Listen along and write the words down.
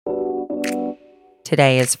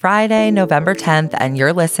Today is Friday, November 10th, and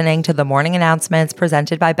you're listening to the Morning Announcements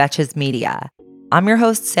presented by Betches Media. I'm your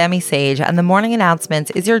host, Sammy Sage, and the Morning Announcements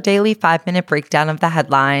is your daily 5-minute breakdown of the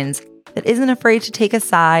headlines that isn't afraid to take a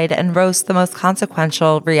side and roast the most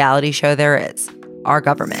consequential reality show there is, our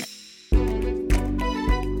government.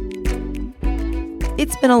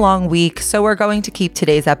 It's been a long week, so we're going to keep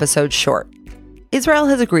today's episode short. Israel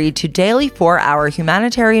has agreed to daily 4-hour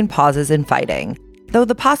humanitarian pauses in fighting, though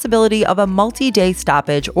the possibility of a multi-day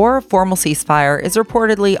stoppage or a formal ceasefire is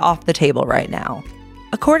reportedly off the table right now.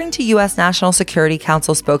 According to U.S. National Security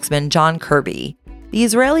Council spokesman John Kirby, the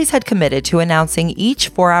Israelis had committed to announcing each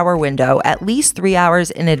 4-hour window at least 3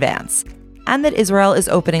 hours in advance, and that Israel is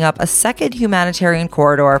opening up a second humanitarian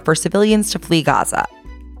corridor for civilians to flee Gaza.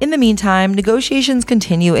 In the meantime, negotiations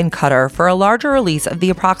continue in Qatar for a larger release of the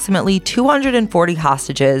approximately 240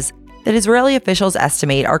 hostages that Israeli officials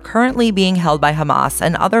estimate are currently being held by Hamas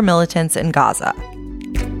and other militants in Gaza.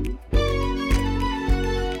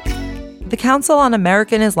 The Council on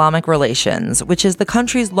American Islamic Relations, which is the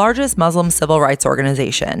country's largest Muslim civil rights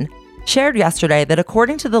organization, shared yesterday that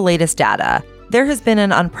according to the latest data, there has been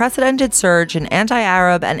an unprecedented surge in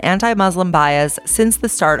anti-Arab and anti-Muslim bias since the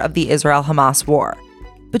start of the Israel-Hamas war.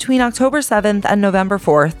 Between October 7th and November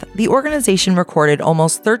 4th, the organization recorded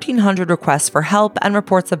almost 1,300 requests for help and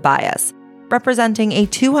reports of bias, representing a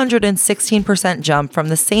 216% jump from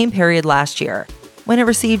the same period last year, when it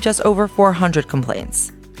received just over 400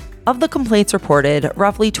 complaints. Of the complaints reported,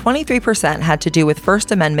 roughly 23% had to do with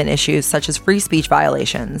First Amendment issues such as free speech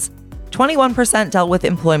violations, 21% dealt with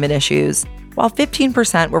employment issues, while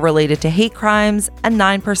 15% were related to hate crimes and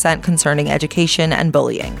 9% concerning education and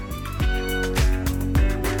bullying.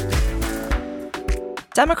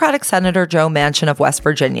 Democratic Senator Joe Manchin of West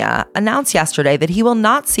Virginia announced yesterday that he will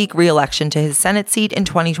not seek re-election to his Senate seat in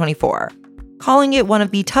 2024, calling it one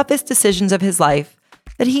of the toughest decisions of his life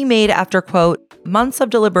that he made after, quote, months of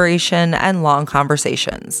deliberation and long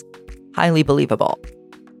conversations. Highly believable.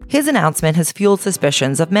 His announcement has fueled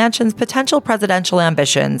suspicions of Manchin's potential presidential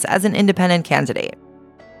ambitions as an independent candidate.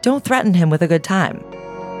 Don't threaten him with a good time.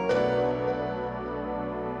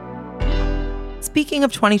 Speaking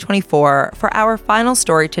of 2024, for our final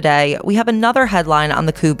story today, we have another headline on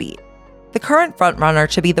the coup beat. The current frontrunner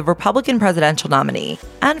to be the Republican presidential nominee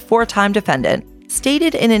and 4-time defendant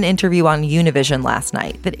stated in an interview on Univision last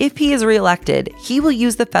night that if he is reelected, he will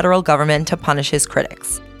use the federal government to punish his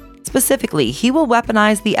critics. Specifically, he will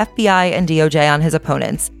weaponize the FBI and DOJ on his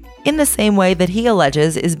opponents in the same way that he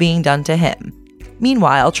alleges is being done to him.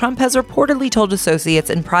 Meanwhile, Trump has reportedly told associates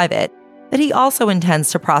in private that he also intends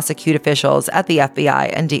to prosecute officials at the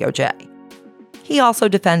FBI and DOJ. He also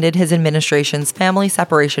defended his administration's family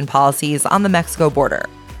separation policies on the Mexico border,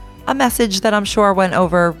 a message that I'm sure went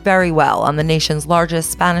over very well on the nation's largest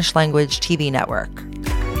Spanish-language TV network.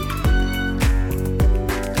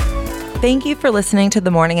 Thank you for listening to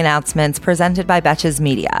the Morning Announcements presented by Betches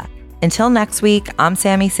Media. Until next week, I'm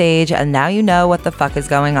Sammy Sage, and now you know what the fuck is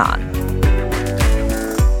going on.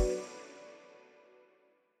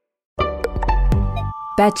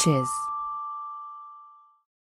 Betches.